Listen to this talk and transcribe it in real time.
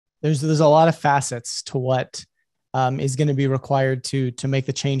there's a lot of facets to what is going to be required to make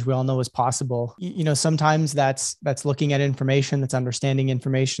the change we all know is possible. Sometimes that's looking at information, that's understanding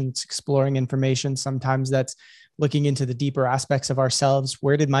information, it's exploring information. Sometimes that's looking into the deeper aspects of ourselves.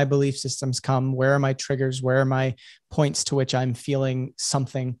 Where did my belief systems come? Where are my triggers? Where are my points to which I'm feeling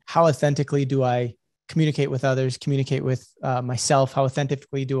something? How authentically do I communicate with others, communicate with myself? How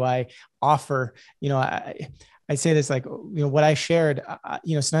authentically do I offer? I say this, like, what I shared,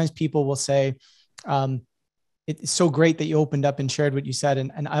 sometimes people will say, it's so great that you opened up and shared what you said.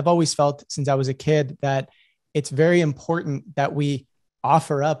 And I've always felt since I was a kid that it's very important that we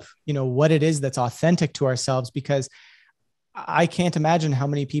offer up, what it is that's authentic to ourselves, because I can't imagine how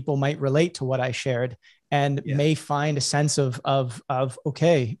many people might relate to what I shared and may find a sense of,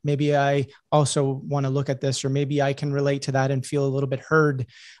 okay, maybe I also want to look at this, or maybe I can relate to that and feel a little bit heard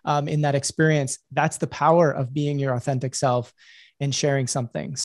in that experience. That's the power of being your authentic self and sharing something.